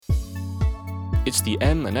It's the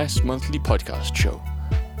M&S Monthly Podcast Show.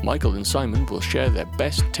 Michael and Simon will share their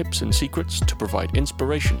best tips and secrets to provide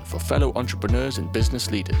inspiration for fellow entrepreneurs and business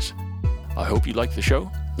leaders. I hope you like the show.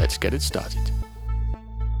 Let's get it started.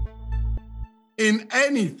 In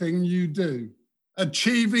anything you do,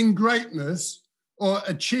 achieving greatness or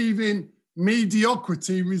achieving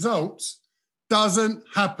mediocrity results doesn't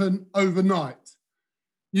happen overnight.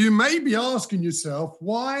 You may be asking yourself,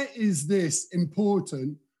 why is this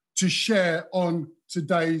important to share on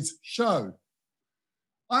today's show?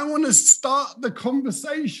 I want to start the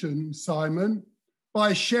conversation, Simon,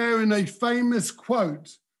 by sharing a famous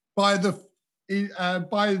quote by the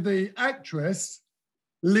actress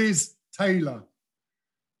Liz Taylor.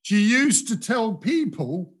 She used to tell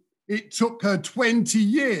people it took her 20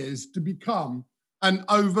 years to become an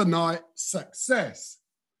overnight success.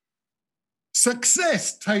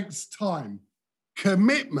 Success takes time,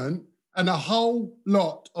 commitment, and a whole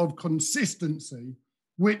lot of consistency,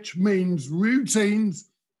 which means routines,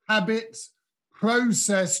 habits,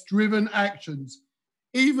 process-driven actions,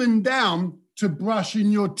 even down to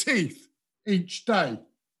brushing your teeth each day.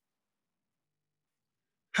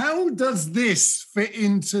 How does this fit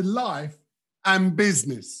into life and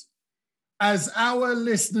business? As our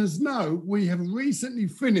listeners know, we have recently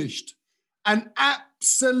finished an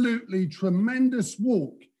absolutely tremendous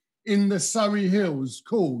walk in the Surrey Hills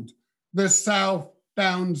called the South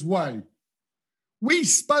Downs Way. We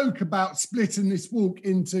spoke about splitting this walk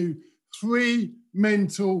into 3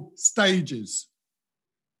 mental stages.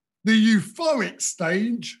 The euphoric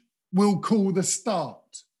stage we'll call the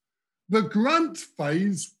start. The grunt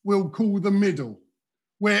phase we'll call the middle,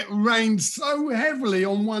 where it rained so heavily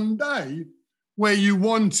on one day where you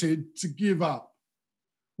wanted to give up.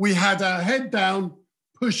 We had our head down,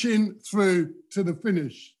 pushing through to the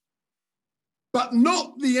finish. But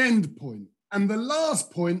not the end point, and the last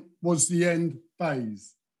point was the end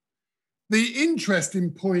phase. The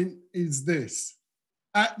interesting point is this.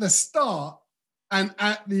 At the start and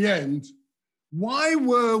at the end, why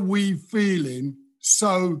were we feeling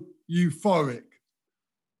so euphoric?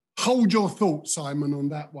 Hold your thoughts, Simon, on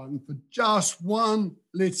that one for just one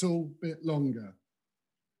little bit longer.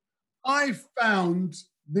 I found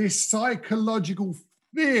this psychological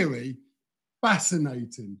theory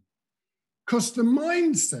fascinating because the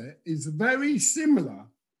mindset is very similar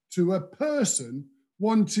to a person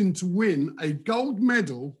wanting to win a gold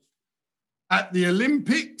medal at the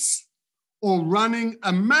Olympics or running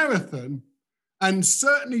a marathon, and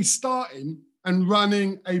certainly starting and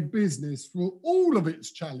running a business for all of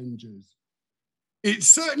its challenges. It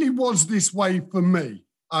certainly was this way for me,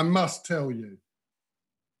 I must tell you.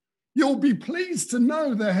 You'll be pleased to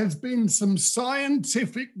know there has been some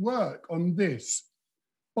scientific work on this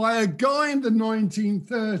by a guy in the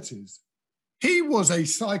 1930s. He was a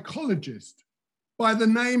psychologist by the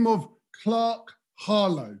name of Clark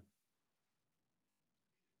Harlow.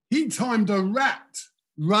 He timed a rat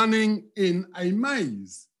running in a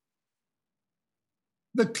maze.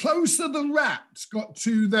 The closer the rats got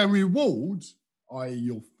to their reward, i.e.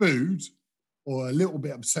 your food or a little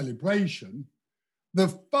bit of celebration, the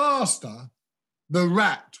faster the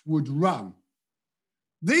rat would run.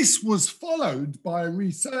 This was followed by a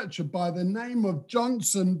researcher by the name of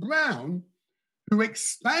Johnson Brown, who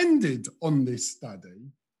expanded on this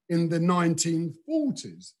study in the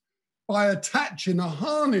 1940s by attaching a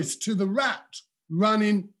harness to the rat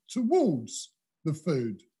running towards the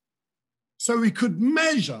food, so he could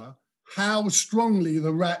measure how strongly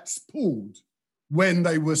the rats pulled when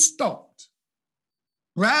they were stopped.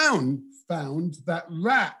 Brown found that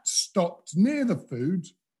rats stopped near the food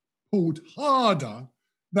pulled harder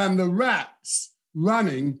than the rats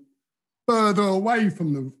running further away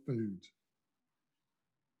from the food.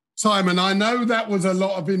 Simon, I know that was a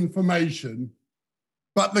lot of information,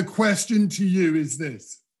 but the question to you is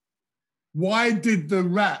this. Why did the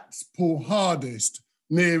rats pull hardest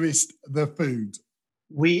nearest the food?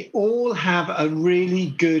 We all have a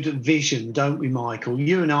really good vision, don't we, Michael?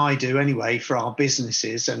 You and I do anyway for our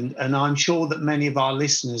businesses. And I'm sure that many of our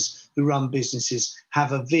listeners who run businesses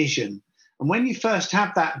have a vision. And when you first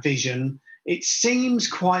have that vision, it seems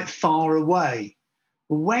quite far away.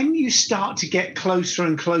 But when you start to get closer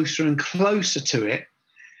and closer and closer to it,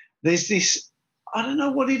 there's this, I don't know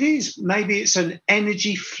what it is. Maybe it's an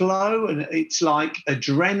energy flow and it's like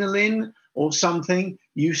adrenaline or something.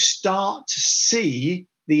 You start to see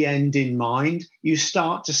the end in mind. You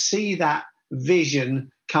start to see that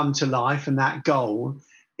vision come to life and that goal.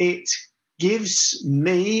 It gives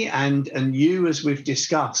me and you, as we've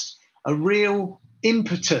discussed, a real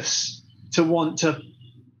impetus to want to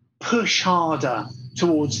push harder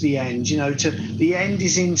towards the end. To the end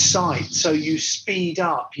is in sight, so you speed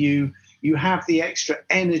up. You have the extra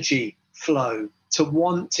energy flow to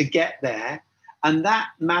want to get there, and that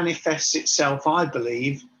manifests itself, I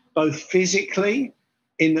believe, both physically,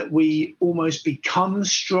 in that we almost become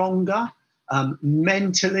stronger,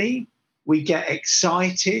 mentally, we get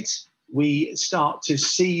excited, we start to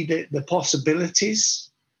see the possibilities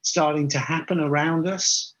starting to happen around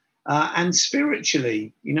us, and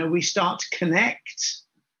spiritually, we start to connect.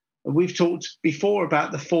 We've talked before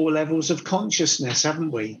about the 4 levels of consciousness,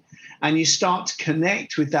 haven't we? And you start to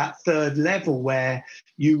connect with that 3rd level where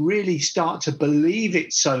you really start to believe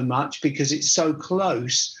it so much because it's so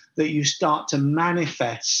close that you start to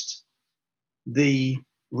manifest the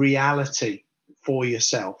reality for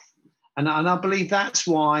yourself. And I believe that's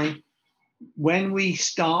why when we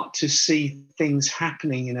start to see things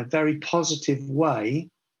happening in a very positive way,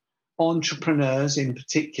 entrepreneurs in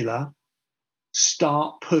particular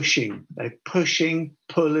start pushing. They're pushing,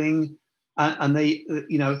 pulling, and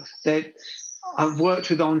I've worked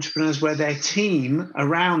with entrepreneurs where their team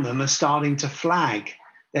around them are starting to flag.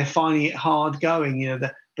 They're finding it hard going,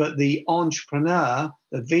 but the entrepreneur,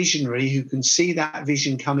 the visionary who can see that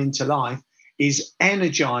vision come into life, is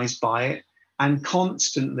energized by it and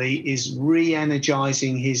constantly is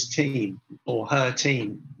re-energizing his team or her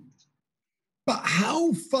team. But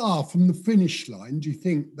how far from the finish line do you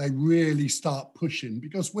think they really start pushing?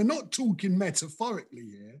 Because we're not talking metaphorically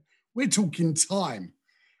here, we're talking time.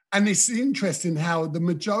 And it's interesting how the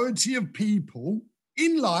majority of people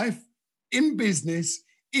in life, in business,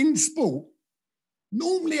 in sport,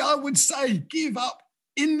 normally I would say give up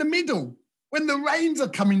in the middle when the rains are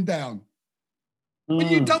coming down. When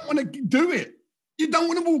you don't want to do it. You don't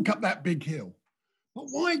want to walk up that big hill. But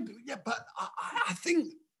why? Yeah, but I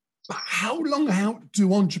think, but how long out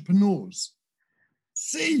do entrepreneurs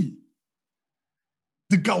see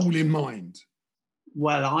the goal in mind?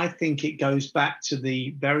 Well, I think it goes back to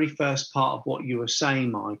the very first part of what you were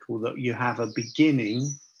saying, Michael, that you have a beginning,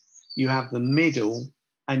 you have the middle,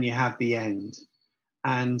 and you have the end.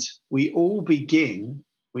 And we all begin,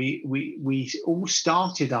 we all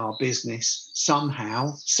started our business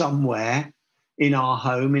somehow, somewhere, in our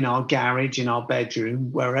home, in our garage, in our bedroom,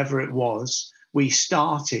 wherever it was. We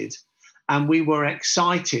started, and we were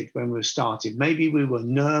excited when we started. Maybe we were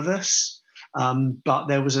nervous, but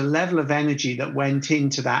there was a level of energy that went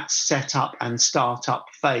into that setup and startup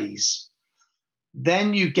phase.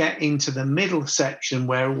 Then you get into the middle section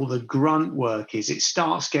where all the grunt work is. It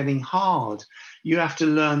starts getting hard. You have to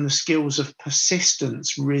learn the skills of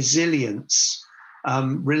persistence, resilience,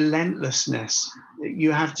 relentlessness.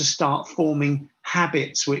 You have to start forming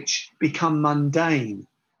habits which become mundane.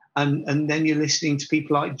 And then you're listening to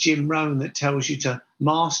people like Jim Rohn that tells you to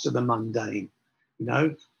master the mundane,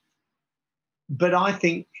 But I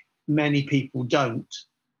think many people don't,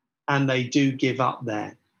 and they do give up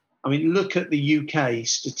there. I mean, look at the UK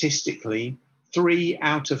statistically, 3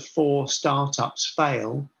 out of 4 startups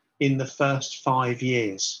fail in the first 5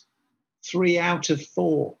 years. 3 out of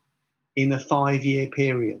 4 in a 5-year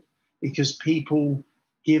period, because people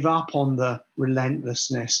give up on the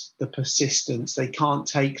relentlessness, the persistence. They can't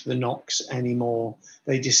take the knocks anymore.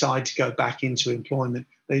 They decide to go back into employment.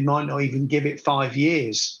 They might not even give it 5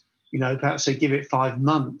 years. Perhaps they give it 5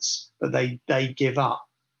 months, but they give up.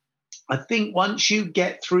 I think once you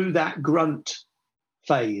get through that grunt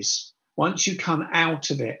phase, once you come out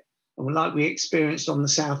of it, and like we experienced on the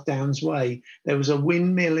South Downs Way, there was a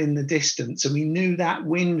windmill in the distance, and we knew that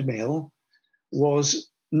windmill was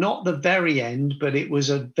not the very end, but it was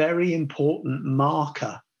a very important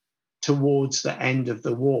marker towards the end of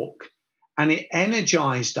the walk. And it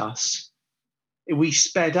energized us. We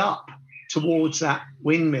sped up towards that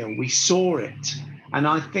windmill. We saw it. And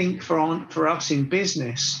I think for us in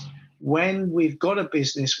business, when we've got a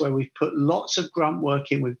business where we've put lots of grunt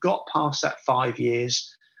work in, we've got past that 5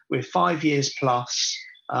 years, we're 5 years plus,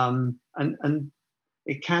 and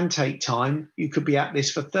it can take time. You could be at this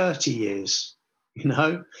for 30 years,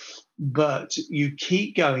 but you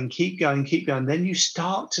keep going. Then you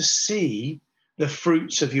start to see the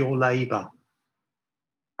fruits of your labor,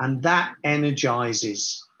 and that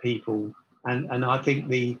energizes people. And I think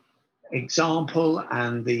the example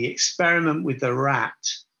and the experiment with the rat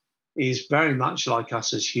is very much like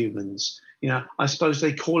us as humans. I suppose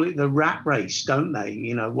they call it the rat race, don't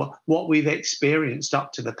they? What we've experienced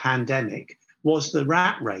up to the pandemic was the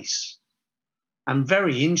rat race. And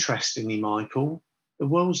very interestingly, Michael, the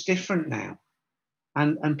world's different now.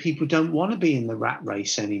 And people don't want to be in the rat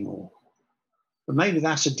race anymore. But maybe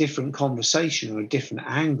that's a different conversation or a different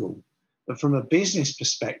angle. But from a business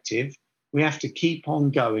perspective, we have to keep on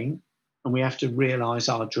going. and we have to realize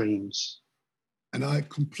our dreams. And I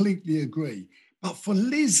completely agree. But for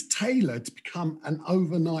Liz Taylor to become an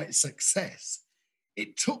overnight success,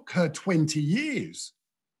 it took her 20 years.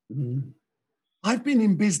 Mm-hmm. I've been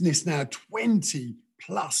in business now 20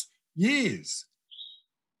 plus years.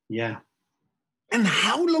 Yeah. And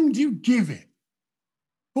how long do you give it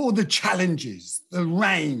for the challenges, the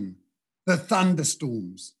rain, the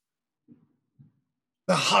thunderstorms,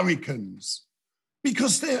 the hurricanes?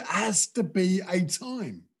 Because there has to be a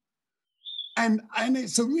time. And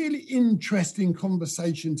it's a really interesting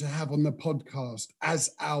conversation to have on the podcast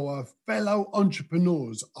as our fellow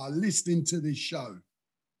entrepreneurs are listening to this show.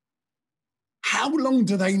 How long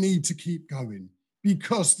do they need to keep going?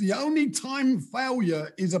 Because the only time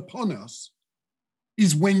failure is upon us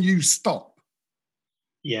is when you stop.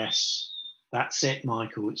 Yes, that's it,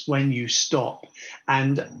 Michael. It's when you stop.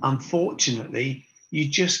 And unfortunately, you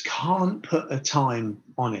just can't put a time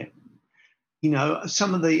on it. You know,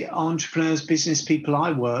 some of the entrepreneurs, business people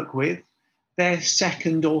I work with, they're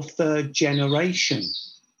second or third generation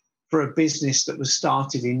for a business that was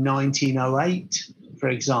started in 1908, for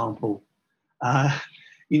example.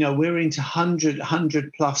 You know, we're into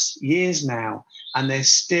 100 plus years now, and they're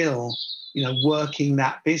still, you know, working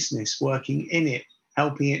that business, working in it,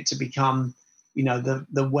 helping it to become, you know,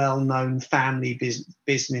 the well-known family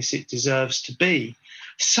business it deserves to be.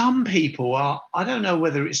 Some people are, I don't know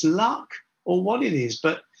whether it's luck or what it is,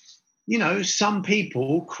 but, you know, some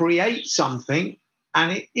people create something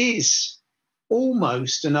and it is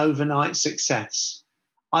almost an overnight success.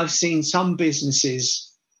 I've seen some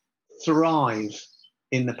businesses thrive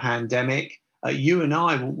in the pandemic. You and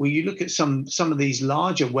I, when you look at some of these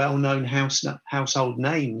larger, well-known household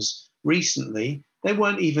names recently, they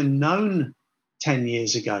weren't even known 10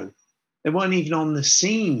 years ago. They weren't even on the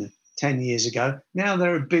scene 10 years ago. Now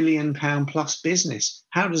they're £1 billion plus business.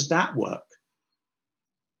 How does that work?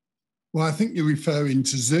 Well, I think you're referring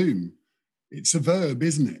to Zoom. It's a verb,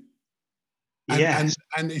 isn't it? Yes.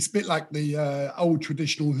 And it's a bit like the old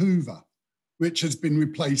traditional Hoover, which has been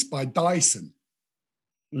replaced by Dyson.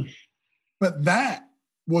 Mm. But that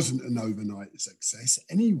wasn't an overnight success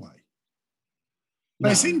anyway. But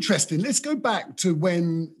no. It's interesting. Let's go back to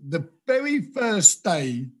when the very first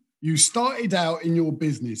day you started out in your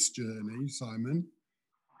business journey, Simon.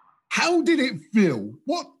 How did it feel?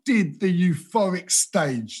 What did the euphoric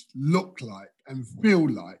stage look like and feel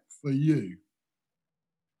like for you?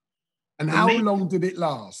 And how long did it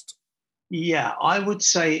last? Yeah, I would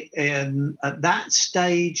say at that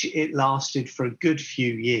stage, it lasted for a good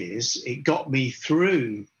few years. It got me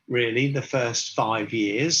through, really, the first 5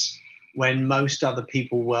 years when most other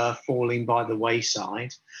people were falling by the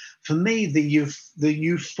wayside. For me, the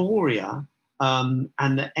euphoria and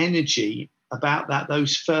the energy about that,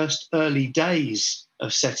 those first early days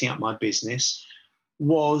of setting up my business,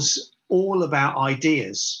 was all about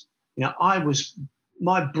ideas. You know,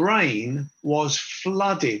 my brain was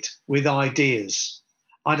flooded with ideas.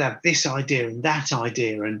 I'd have this idea and that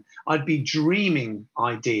idea, and I'd be dreaming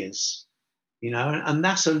ideas, you know, and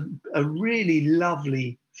that's a really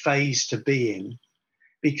lovely phase to be in,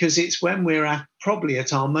 because it's when we're probably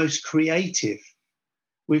at our most creative.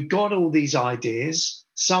 We've got all these ideas.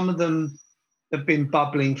 Some of them have been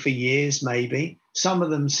bubbling for years, maybe. Some of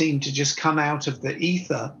them seem to just come out of the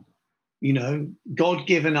ether, you know,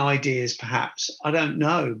 God-given ideas, perhaps. I don't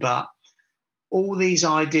know, but all these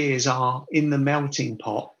ideas are in the melting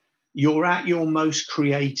pot. You're at your most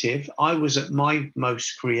creative. I was at my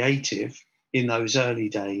most creative in those early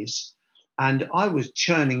days, and I was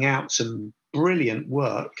churning out some brilliant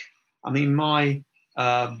work. I mean, my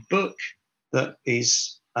book that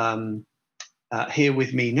is here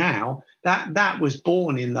with me now, that was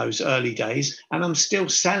born in those early days, and I'm still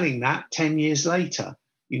selling that 10 years later,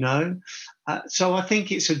 you know. So I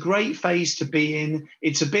think it's a great phase to be in.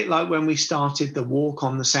 It's a bit like when we started the walk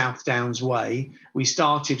on the South Downs Way. We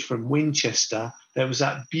started from Winchester. There was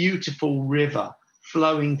that beautiful river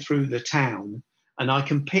flowing through the town, and I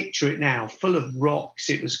can picture it now, full of rocks.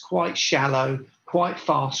 It was quite shallow, quite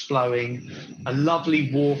fast flowing, a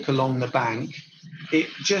lovely walk along the bank. It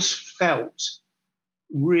just felt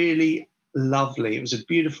really lovely. It was a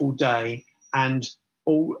beautiful day, and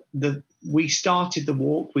we started the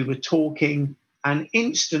walk, we were talking, and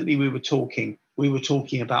instantly we were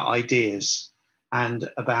talking about ideas and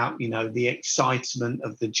about, you know, the excitement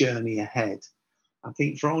of the journey ahead. I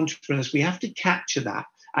think for entrepreneurs, we have to capture that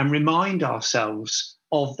and remind ourselves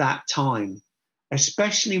of that time,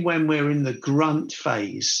 especially when we're in the grunt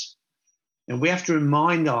phase. And we have to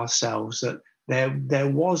remind ourselves that there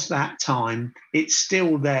was that time. It's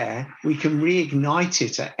still there. We can reignite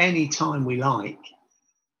it at any time we like.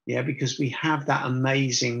 Yeah, because we have that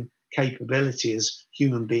amazing capability as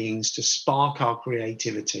human beings to spark our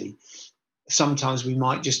creativity. Sometimes we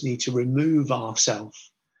might just need to remove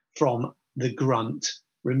ourselves from the grunt,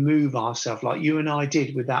 remove ourselves like you and I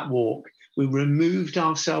did with that walk. We removed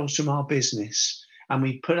ourselves from our business and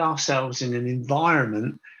we put ourselves in an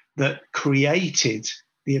environment that created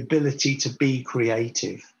the ability to be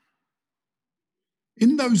creative.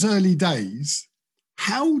 In those early days,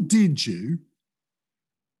 how did you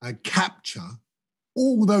capture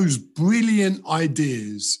all those brilliant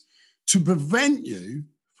ideas to prevent you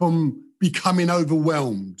from becoming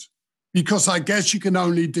overwhelmed? Because I guess you can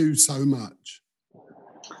only do so much.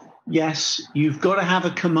 Yes, you've got to have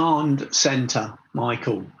a command center,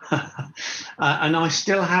 Michael. And I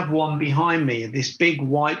still have one behind me, this big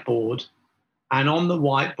whiteboard. And on the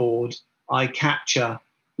whiteboard, I capture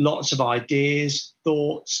lots of ideas,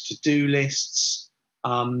 thoughts, to-do lists.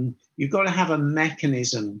 You've got to have a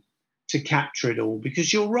mechanism to capture it all,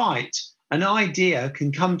 because you're right. An idea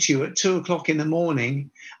can come to you at 2:00 in the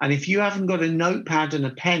morning. And if you haven't got a notepad and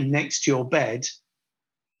a pen next to your bed,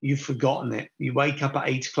 you've forgotten it. You wake up at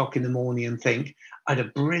 8:00 in the morning and think, I had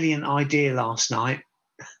a brilliant idea last night.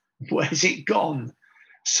 Where's it gone?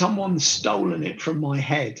 Someone's stolen it from my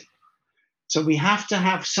head. So we have to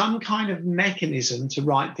have some kind of mechanism to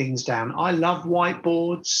write things down. I love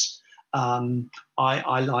whiteboards. I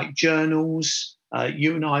like journals.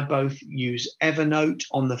 You and I both use Evernote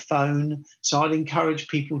on the phone. So I'd encourage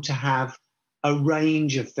people to have a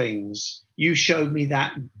range of things. You showed me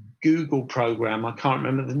that Google program, I can't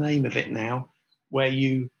remember the name of it now, where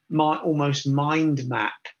you might almost mind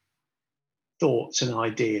map thoughts and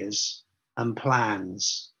ideas and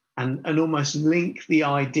plans and almost link the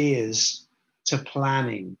ideas to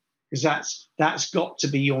planning, because that's got to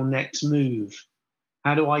be your next move.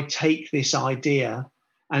 How do I take this idea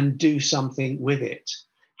and do something with it?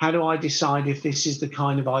 How do I decide if this is the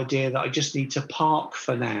kind of idea that I just need to park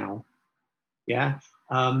for now? Yeah.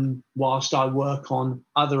 Whilst I work on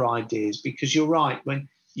other ideas, because you're right, when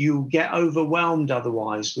you get overwhelmed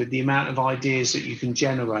otherwise with the amount of ideas that you can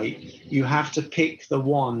generate, you have to pick the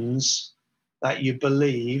ones that you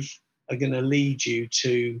believe are going to lead you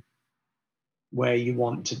to where you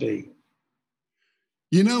want to be.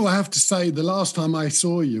 You know, I have to say, the last time I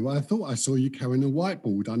saw you, I thought I saw you carrying a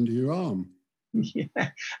whiteboard under your arm. Yeah.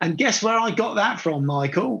 And guess where I got that from,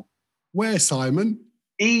 Michael? Where, Simon?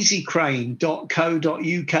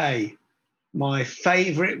 easycrane.co.uk, my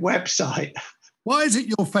favourite website. Why is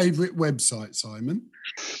it your favourite website, Simon?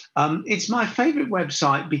 It's my favourite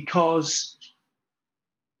website because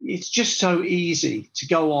it's just so easy to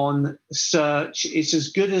go on, search. It's as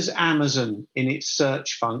good as Amazon in its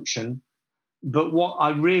search function. But what I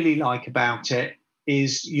really like about it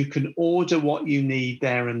is you can order what you need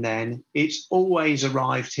there and then. It's always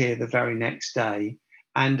arrived here the very next day.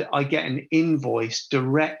 And I get an invoice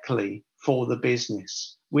directly for the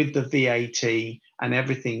business with the VAT and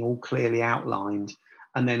everything all clearly outlined.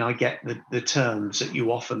 And then I get the terms that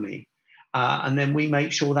you offer me. And then we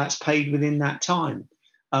make sure that's paid within that time.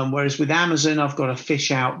 Whereas with Amazon, I've got to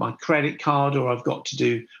fish out my credit card, or I've got to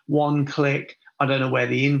do one click. I don't know where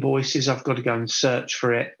the invoice is. I've got to go and search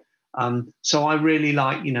for it. So I really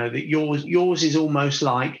like, that yours is almost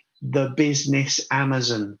like the business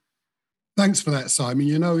Amazon. Thanks for that,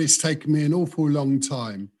 Simon. It's taken me an awful long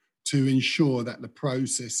time to ensure that the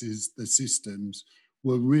processes, the systems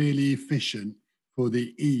were really efficient for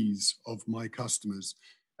the ease of my customers.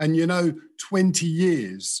 And 20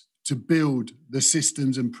 years to build the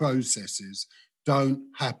systems and processes don't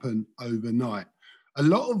happen overnight. A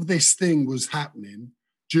lot of this thing was happening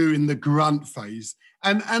during the grunt phase.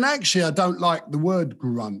 And actually, I don't like the word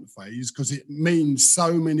grunt phase because it means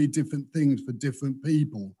so many different things for different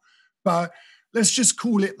people. But let's just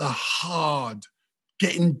call it the hard,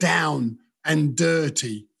 getting down and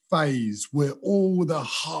dirty phase where all the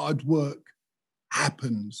hard work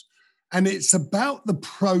happens. And it's about the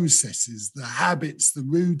processes, the habits, the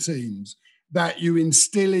routines that you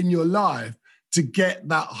instill in your life to get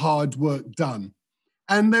that hard work done.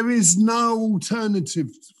 And there is no alternative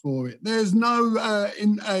for it. There's no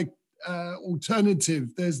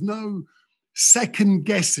alternative. There's no second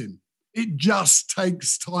guessing. It just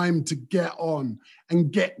takes time to get on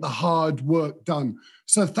and get the hard work done.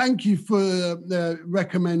 So thank you for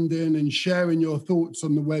recommending and sharing your thoughts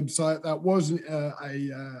on the website. That wasn't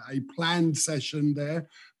a planned session there,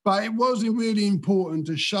 but it was really important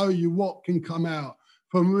to show you what can come out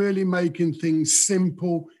from really making things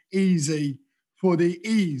simple, easy, for the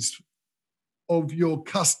ease of your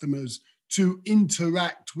customers to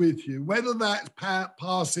interact with you, whether that's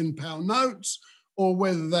passing pound notes or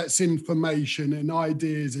whether that's information and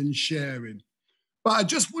ideas and sharing. But I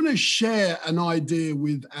just want to share an idea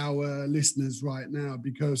with our listeners right now,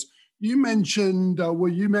 because you mentioned,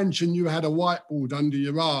 you had a whiteboard under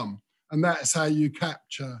your arm, and that's how you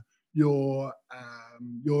capture your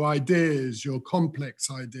ideas, your complex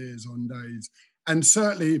ideas on days. And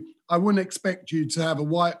certainly, I wouldn't expect you to have a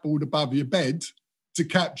whiteboard above your bed to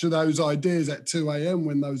capture those ideas at 2 a.m.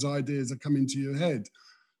 when those ideas are coming to your head.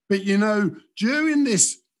 But, you know, during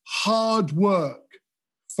this hard work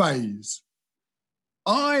phase,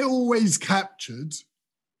 I always captured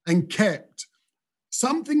and kept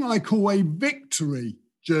something I call a victory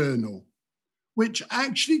journal, which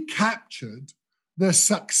actually captured the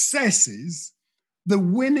successes, the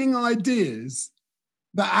winning ideas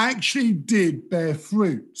that actually did bear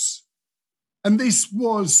fruits. And this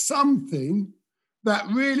was something that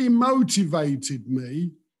really motivated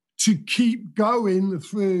me to keep going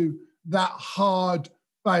through that hard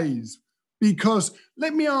phase. Because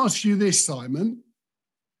let me ask you this, Simon,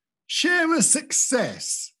 share a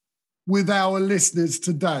success with our listeners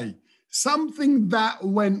today, something that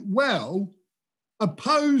went well,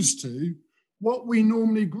 opposed to what we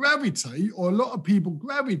normally gravitate, or a lot of people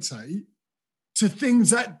gravitate to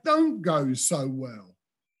things that don't go so well.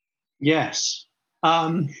 Yes.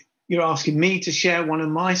 You're asking me to share one of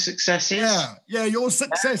my successes? Yeah, your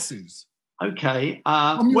successes. Okay.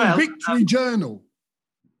 From your victory journal.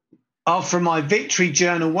 From my victory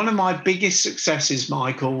journal, one of my biggest successes,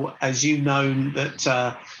 Michael, as you know,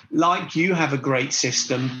 that like you have a great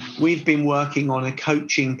system, we've been working on a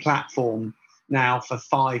coaching platform now for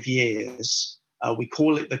 5 years. We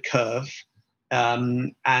call it The Curve,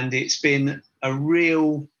 and it's been a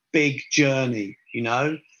real big journey, you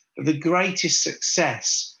know. The greatest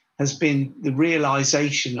success has been the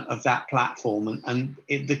realization of that platform and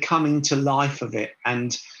the coming to life of it,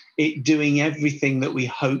 and it doing everything that we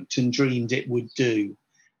hoped and dreamed it would do.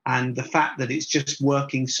 And the fact that it's just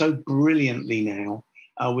working so brilliantly now.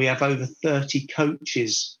 We have over 30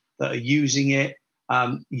 coaches that are using it.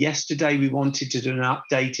 Yesterday, we wanted to do an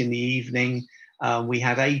update in the evening. We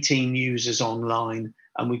had 18 users online,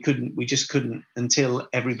 and we just couldn't until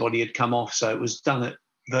everybody had come off. So it was done at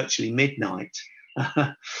virtually midnight.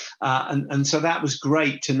 And so that was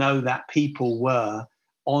great to know that people were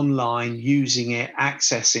online using it,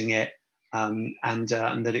 accessing it, and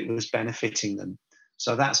that it was benefiting them.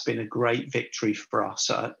 So that's been a great victory for us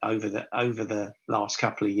over the last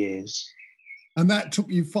couple of years. And that took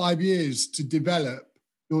you 5 years to develop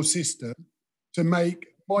your system to make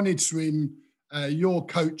monitoring your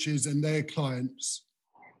coaches and their clients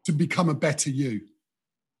to become a better you.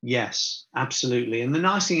 Yes, absolutely. And the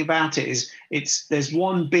nice thing about it is there's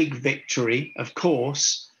one big victory, of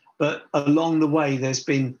course, but along the way, there's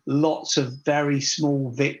been lots of very small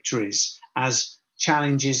victories as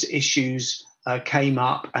challenges, issues came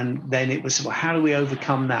up. And then it was, well, how do we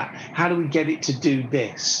overcome that? How do we get it to do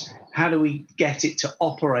this? How do we get it to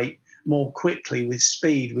operate more quickly, with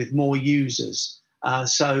speed, with more users?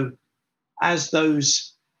 So as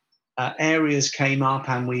those areas came up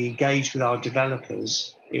and we engaged with our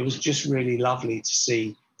developers, it was just really lovely to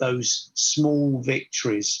see those small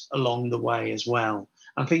victories along the way as well.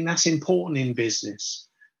 I think that's important in business.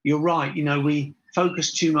 You're right, you know, we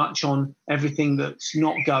focus too much on everything that's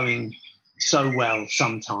not going so well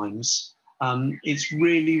sometimes. It's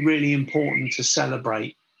really, really important to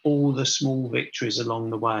celebrate all the small victories along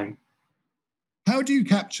the way. How do you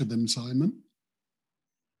capture them, Simon?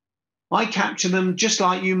 I capture them just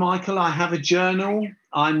like you, Michael. I have a journal.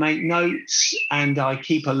 I make notes and I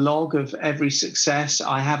keep a log of every success.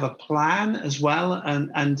 I have a plan as well.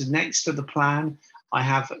 And next to the plan, I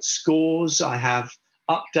have scores. I have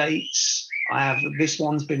updates. I have this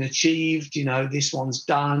one's been achieved, you know, this one's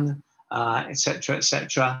done, et cetera, et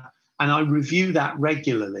cetera. And I review that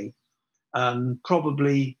regularly,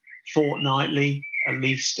 probably fortnightly at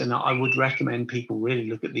least. And I would recommend people really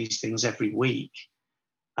look at these things every week,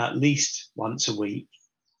 at least once a week,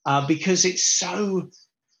 because it's so,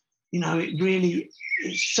 you know,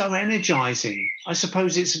 it's so energizing. I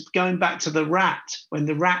suppose it's going back to the rat. When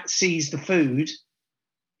the rat sees the food,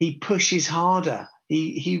 he pushes harder,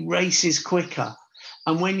 he races quicker.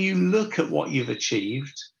 And when you look at what you've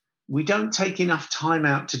achieved, we don't take enough time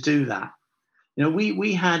out to do that. You know,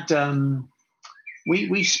 we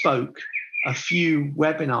spoke a few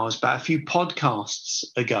webinars back, a few podcasts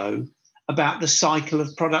ago, about the cycle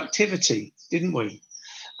of productivity, didn't we?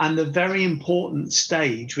 And the very important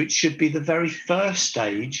stage, which should be the very first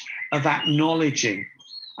stage, of acknowledging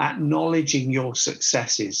your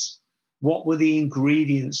successes. What were the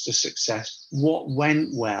ingredients to success? What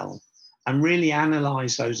went well? and really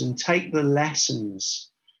analyze those and take the lessons.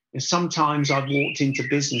 And sometimes I've walked into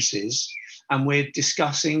businesses and we're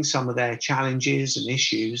discussing some of their challenges and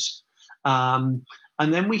issues. And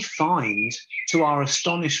then we find, to our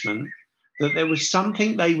astonishment, that there was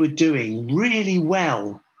something they were doing really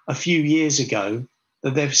well a few years ago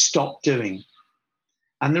that they've stopped doing.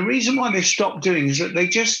 And the reason why they've stopped doing is that they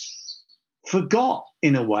just forgot,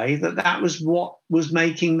 in a way, that that was what was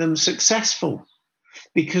making them successful,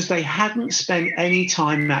 because they hadn't spent any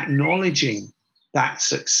time acknowledging that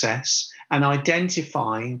success and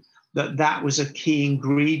identifying that that was a key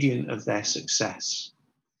ingredient of their success.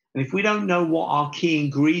 And if we don't know what our key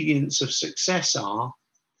ingredients of success are,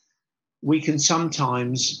 we can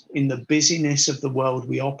sometimes, in the busyness of the world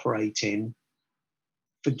we operate in,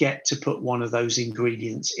 forget to put one of those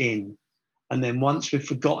ingredients in. And then once we've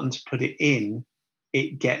forgotten to put it in,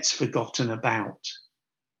 it gets forgotten about.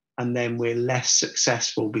 And then we're less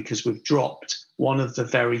successful because we've dropped one of the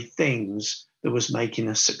very things that was making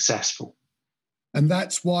us successful. And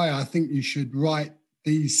that's why I think you should write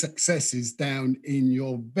these successes down in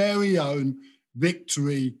your very own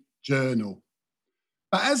victory journal.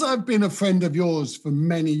 But as I've been a friend of yours for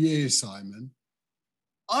many years, Simon,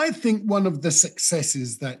 I think one of the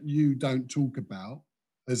successes that you don't talk about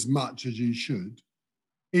as much as you should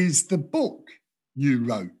is the book you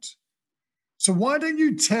wrote. So why don't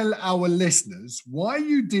you tell our listeners why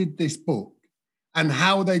you did this book and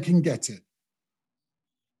how they can get it?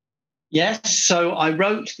 Yes, so I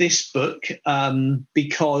wrote this book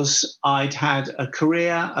because I'd had a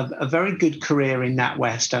career, a very good career in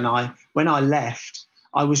NatWest. And when I left,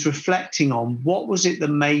 I was reflecting on what was it that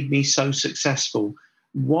made me so successful?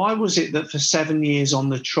 Why was it that for 7 years on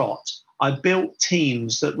the trot, I built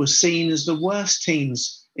teams that were seen as the worst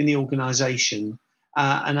teams in the organisation,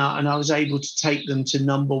 and I was able to take them to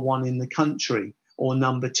number one in the country or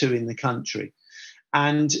number two in the country?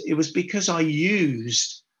 And it was because I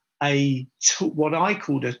used what I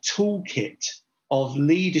called a toolkit of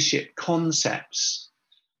leadership concepts,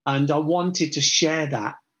 and I wanted to share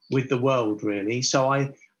that with the world, really. So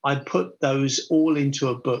I put those all into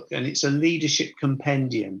a book, and it's a leadership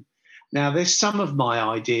compendium. Now, there's some of my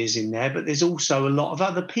ideas in there, but there's also a lot of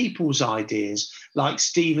other people's ideas, like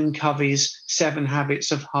Stephen Covey's 7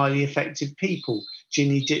 Habits of Highly Effective People,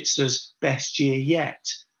 Ginny Ditzler's Best Year Yet.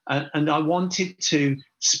 And I wanted to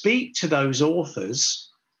speak to those authors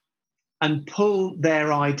and pull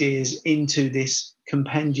their ideas into this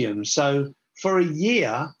compendium. So for a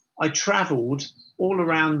year, I traveled all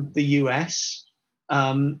around the US,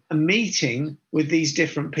 meeting with these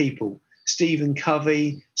different people. Stephen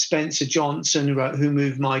Covey, Spencer Johnson, who wrote Who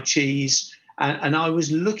Moved My Cheese. And I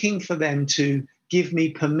was looking for them to give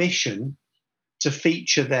me permission to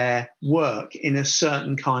feature their work in a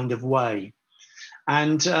certain kind of way.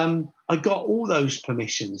 And I got all those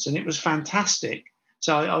permissions, and it was fantastic.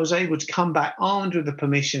 So I was able to come back armed with the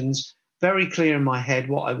permissions, very clear in my head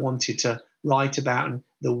what I wanted to write about and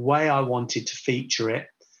the way I wanted to feature it.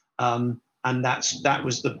 And that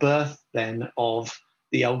was the birth then of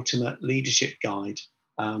the Ultimate Leadership Guide,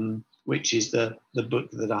 which is the book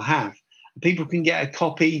that I have. People can get a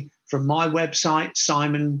copy from my website,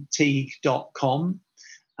 simonteague.com.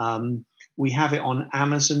 We have it on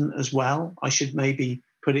Amazon as well. I should maybe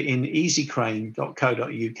put it in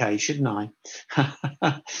easycrane.co.uk, shouldn't I?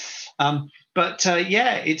 But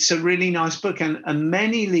it's a really nice book, and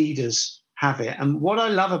many leaders have it. And what I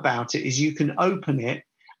love about it is you can open it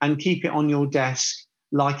and keep it on your desk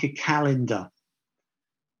like a calendar.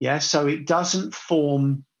 Yeah, so it doesn't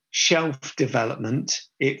form shelf development,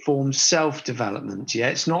 it forms self-development. Yeah,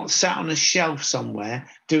 it's not sat on a shelf somewhere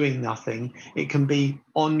doing nothing. It can be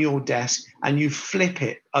on your desk, and you flip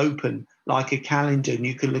it open like a calendar, and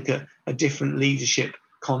you can look at a different leadership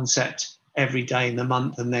concept every day in the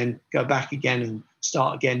month, and then go back again and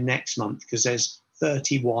start again next month, because there's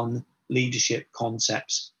 31 leadership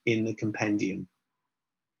concepts in the compendium.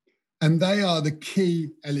 And they are the key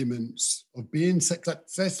elements of being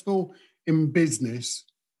successful in business,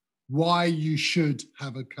 why you should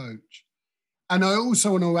have a coach. And I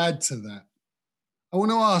also want to add to that. I want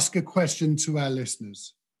to ask a question to our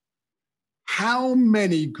listeners. How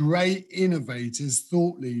many great innovators,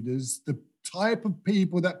 thought leaders, the type of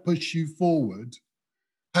people that push you forward,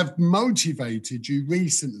 have motivated you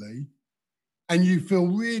recently, and you feel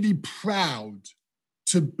really proud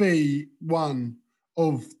to be one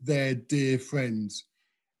of their dear friends?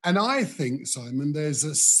 And I think, Simon,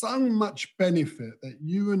 there's so much benefit that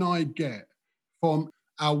you and I get from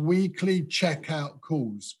our weekly checkout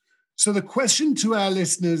calls. So the question to our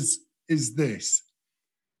listeners is this: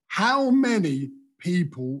 how many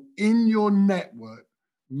people in your network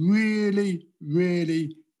really,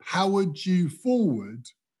 really powered you forward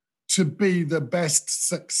to be the best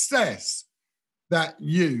success that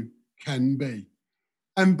you can be?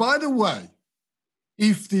 And by the way,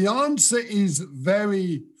 if the answer is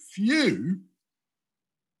very few,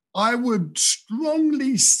 I would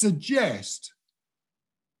strongly suggest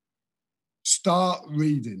start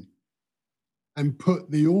reading and put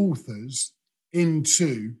the authors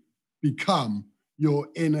into become your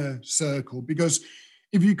inner circle. Because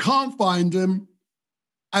if you can't find them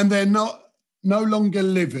and they're no longer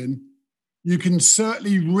living, you can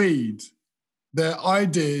certainly read their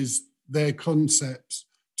ideas, their concepts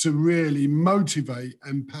to really motivate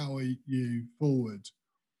and power you forward.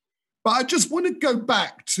 But I just want to go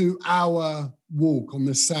back to our walk on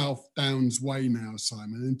the South Downs Way now,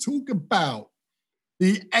 Simon, and talk about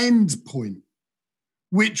the end point,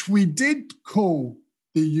 which we did call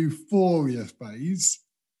the euphoria phase.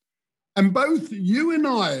 And both you and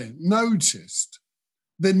I noticed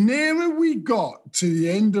the nearer we got to the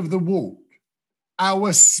end of the walk,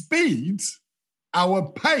 our speed,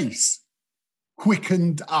 our pace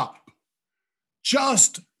quickened up,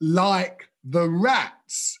 just like the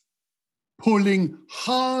rats pulling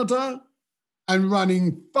harder and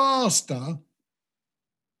running faster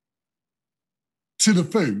to the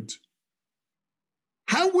food.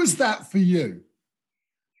 How was that for you?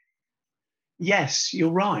 Yes,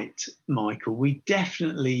 you're right, Michael. We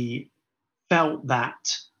definitely felt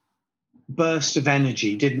that burst of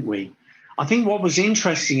energy, didn't we? I think what was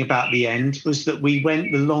interesting about the end was that we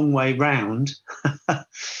went the long way round.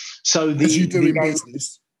 So as you do in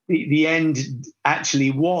business, the end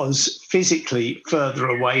actually was physically further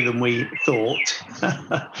away than we thought.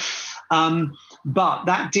 But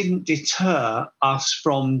that didn't deter us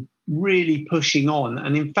from really pushing on.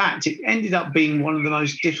 And in fact, it ended up being one of the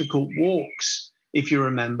most difficult walks. If you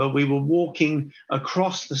remember, we were walking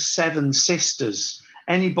across the Seven Sisters.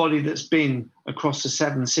 Anybody that's been across the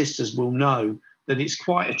Seven Sisters will know that it's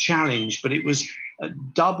quite a challenge, but it was a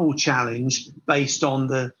double challenge based on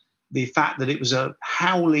the fact that it was a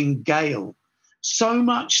howling gale. So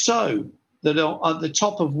much so that at the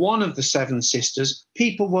top of one of the Seven Sisters,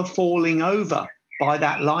 people were falling over by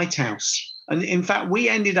that lighthouse. And in fact, we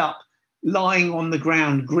ended up lying on the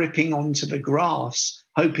ground, gripping onto the grass,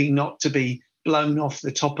 hoping not to be blown off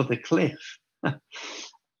the top of the cliff.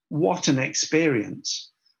 What an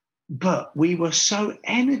experience. But we were so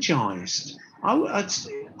energized.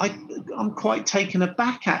 I'm quite taken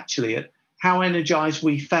aback, actually, at how energized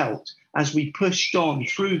we felt as we pushed on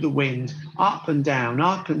through the wind, up and down,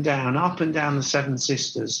 up and down, up and down the Seven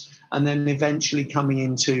Sisters, and then eventually coming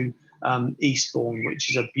into Eastbourne, which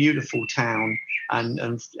is a beautiful town. And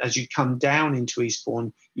as you come down into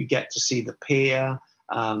Eastbourne, you get to see the pier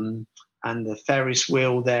and the Ferris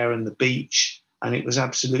wheel there and the beach. And it was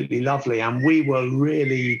absolutely lovely. And we were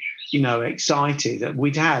really, excited that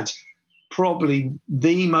we'd had probably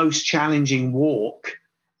the most challenging walk,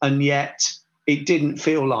 and yet it didn't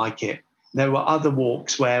feel like it. There were other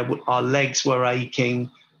walks where our legs were aching,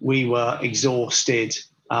 we were exhausted,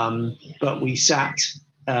 but we sat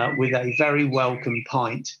with a very welcome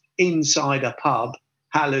pint inside a pub,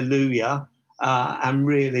 hallelujah, and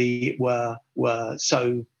really were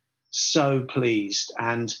so pleased,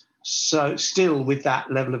 and so still with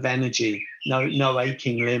that level of energy, no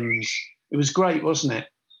aching limbs. It was great, wasn't it?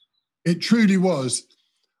 It truly was.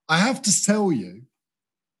 I have to tell you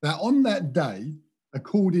that on that day,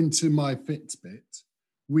 according to my Fitbit,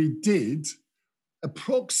 we did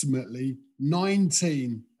approximately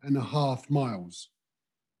 19 and a half miles.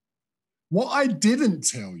 What I didn't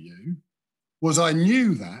tell you was I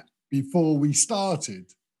knew that before we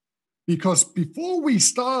started, because before we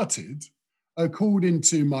started, according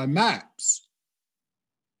to my maps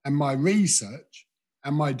and my research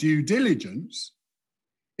and my due diligence,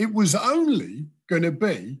 it was only going to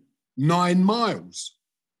be 9 miles.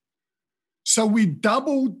 So we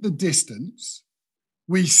doubled the distance,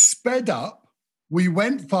 we sped up, we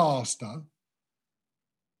went faster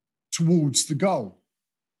towards the goal.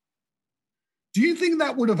 Do you think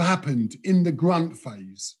that would have happened in the grunt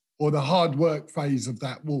phase or the hard work phase of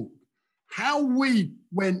that walk? How we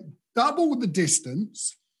went double the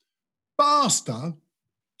distance, faster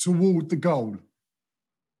toward the goal?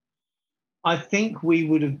 I think we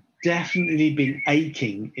would have definitely been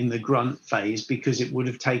aching in the grunt phase because it would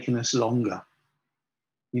have taken us longer.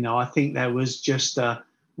 I think there was just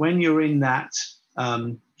when you're in that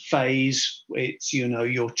phase, it's,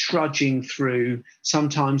 you're trudging through.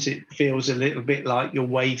 Sometimes it feels a little bit like you're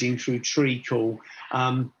wading through treacle.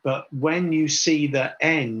 But when you see the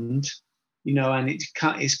end, and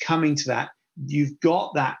it's coming to that, you've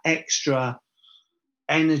got that extra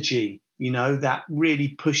energy, that really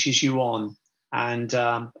pushes you on. And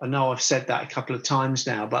I know I've said that a couple of times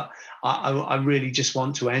now, but I really just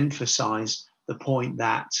want to emphasize the point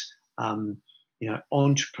that,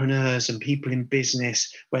 entrepreneurs and people in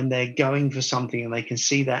business, when they're going for something and they can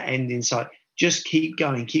see that end in sight, just keep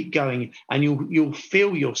going, and you'll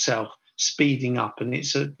feel yourself speeding up. And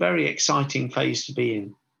it's a very exciting phase to be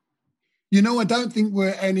in. I don't think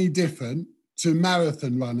we're any different to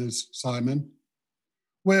marathon runners, Simon,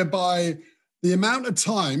 whereby the amount of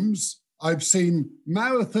times I've seen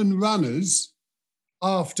marathon runners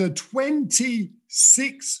after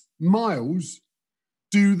 26 miles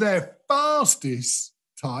do their fastest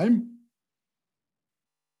time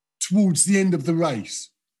towards the end of the race.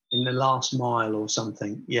 In the last mile or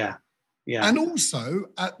something, yeah. And also,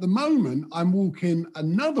 at the moment, I'm walking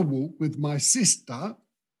another walk with my sister,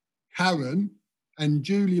 Karen, and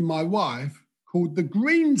Julie, my wife, called the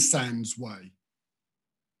Greensands Way.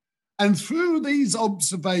 And through these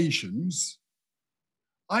observations,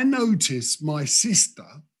 I notice my sister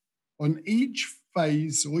on each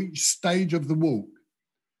phase or each stage of the walk,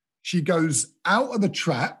 she goes out of the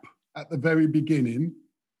trap at the very beginning,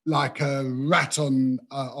 like a rat on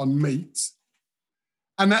meat.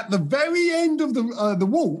 And at the very end of the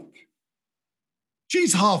walk,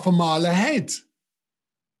 she's half a mile ahead.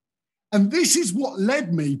 And this is what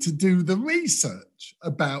led me to do the research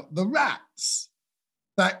about the rats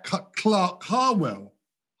that Clark Harlow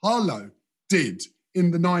did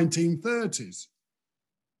in the 1930s.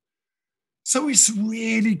 So it's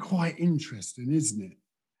really quite interesting, isn't it?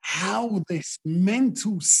 How this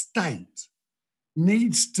mental state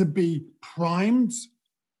needs to be primed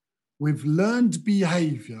with learned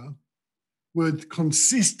behavior, with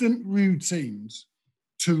consistent routines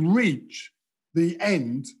to reach the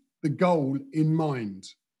end, the goal in mind.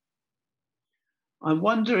 I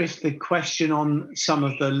wonder if the question on some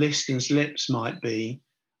of the listeners' lips might be,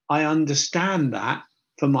 I understand that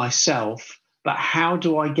for myself, but how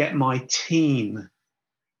do I get my team?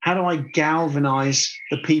 How do I galvanize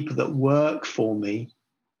the people that work for me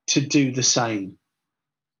to do the same?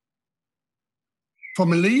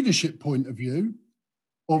 From a leadership point of view,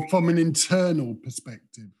 or from an internal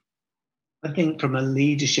perspective? I think from a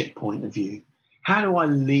leadership point of view. How do I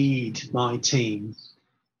lead my team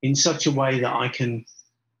in such a way that I can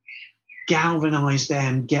galvanize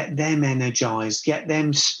them, get them energized, get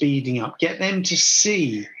them speeding up, get them to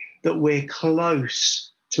see that we're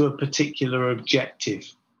close to a particular objective?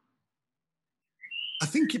 I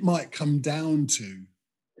think it might come down to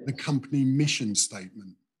the company mission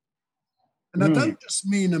statement. And I don't just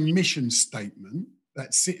mean a mission statement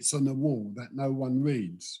that sits on a wall that no one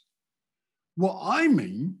reads. What I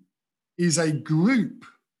mean is a group,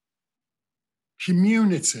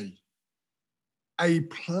 community, a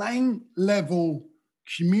plain level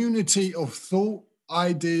community of thought,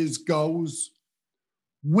 ideas, goals,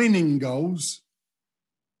 winning goals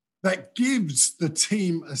that gives the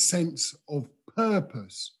team a sense of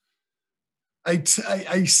purpose, a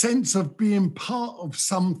sense of being part of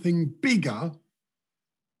something bigger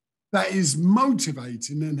that is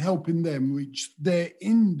motivating and helping them reach their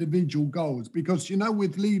individual goals. Because,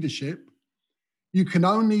 with leadership, you can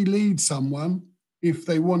only lead someone if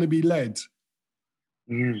they want to be led.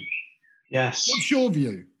 Yes. What's your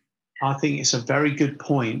view? I think it's a very good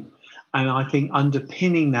point. And I think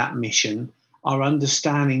underpinning that mission are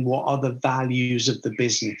understanding what are the values of the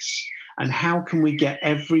business and how can we get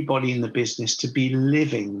everybody in the business to be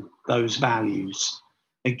living those values.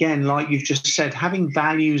 Again, like you've just said, having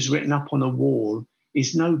values written up on a wall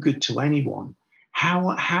is no good to anyone.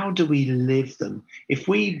 How do we live them? If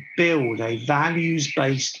we build a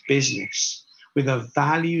values-based business with a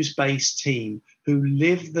values-based team who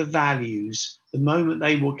live the values the moment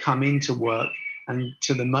they will come into work and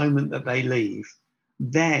to the moment that they leave,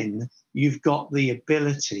 then you've got the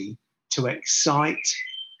ability to excite,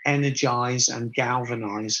 energize, and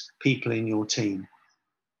galvanize people in your team.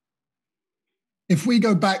 If we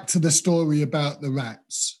go back to the story about the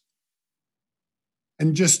rats,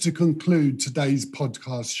 and just to conclude today's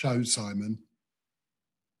podcast show, Simon,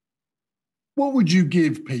 what would you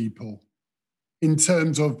give people in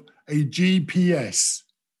terms of a GPS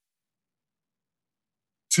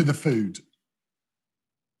to the food?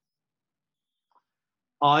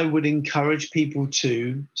 I would encourage people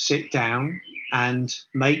to sit down and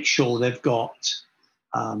make sure they've got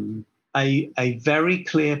a very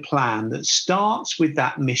clear plan that starts with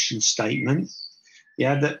that mission statement,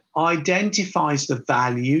 that identifies the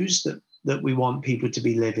values that we want people to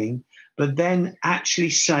be living, but then actually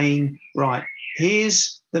saying, right,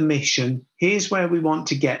 here's the mission, here's where we want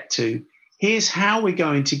to get to, Here's how we're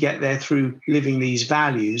going to get there through living these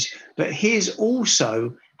values, but here's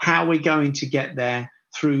also how we're going to get there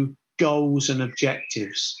through goals and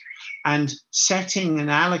objectives, and setting and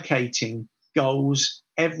allocating goals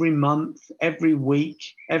every month, every week,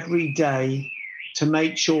 every day, to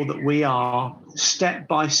make sure that we are step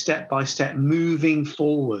by step moving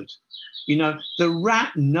forward. You know, the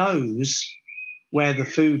rat knows where the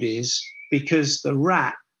food is because the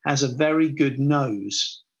rat has a very good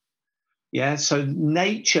nose. Yeah, so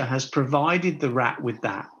nature has provided the rat with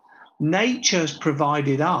that. Nature has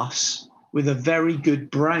provided us with a very good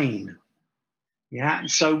brain. Yeah,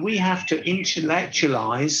 so we have to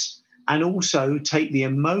intellectualize and also take the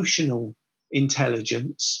emotional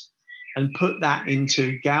intelligence and put that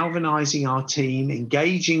into galvanizing our team,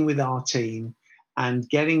 engaging with our team, and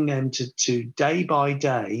getting them to day by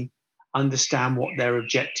day understand what their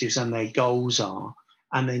objectives and their goals are,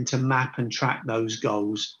 and then to map and track those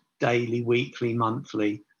goals daily, weekly,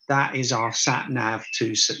 monthly. That is our sat-nav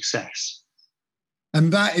to success.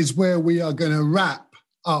 And that is where we are going to wrap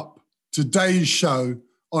up today's show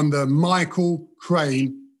on the Michael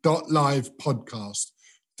Crane.live podcast.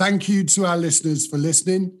 Thank you to our listeners for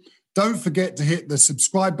listening. Don't forget to hit the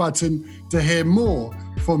subscribe button to hear more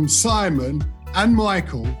from Simon and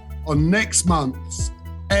Michael on next month's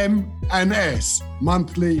M&S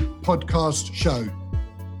monthly podcast show.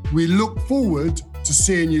 We look forward to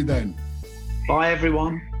seeing you then. Bye,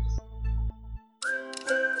 everyone.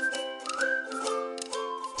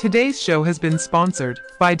 Today's show has been sponsored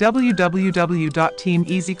by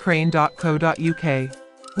www.teameasycrane.co.uk.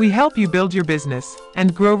 We help you build your business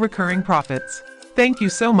and grow recurring profits. Thank you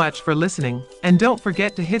so much for listening, and don't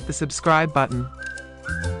forget to hit the subscribe button.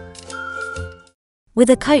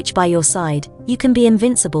 With a coach by your side, you can be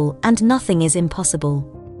invincible and nothing is impossible.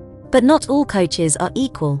 But not all coaches are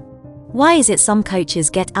equal. Why is it some coaches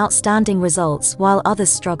get outstanding results while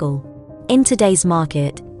others struggle? In today's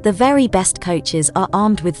market, the very best coaches are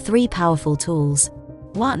armed with 3 powerful tools.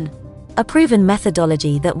 1. A proven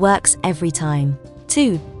methodology that works every time.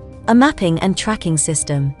 2. A mapping and tracking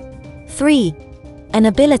system. 3. An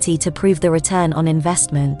ability to prove the return on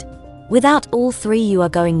investment. Without all 3, you are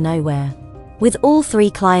going nowhere. With all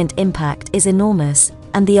 3, client impact is enormous,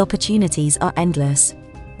 and the opportunities are endless.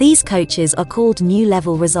 These coaches are called New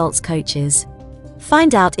Level Results coaches.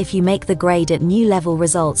 Find out if you make the grade at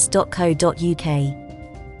newlevelresults.co.uk.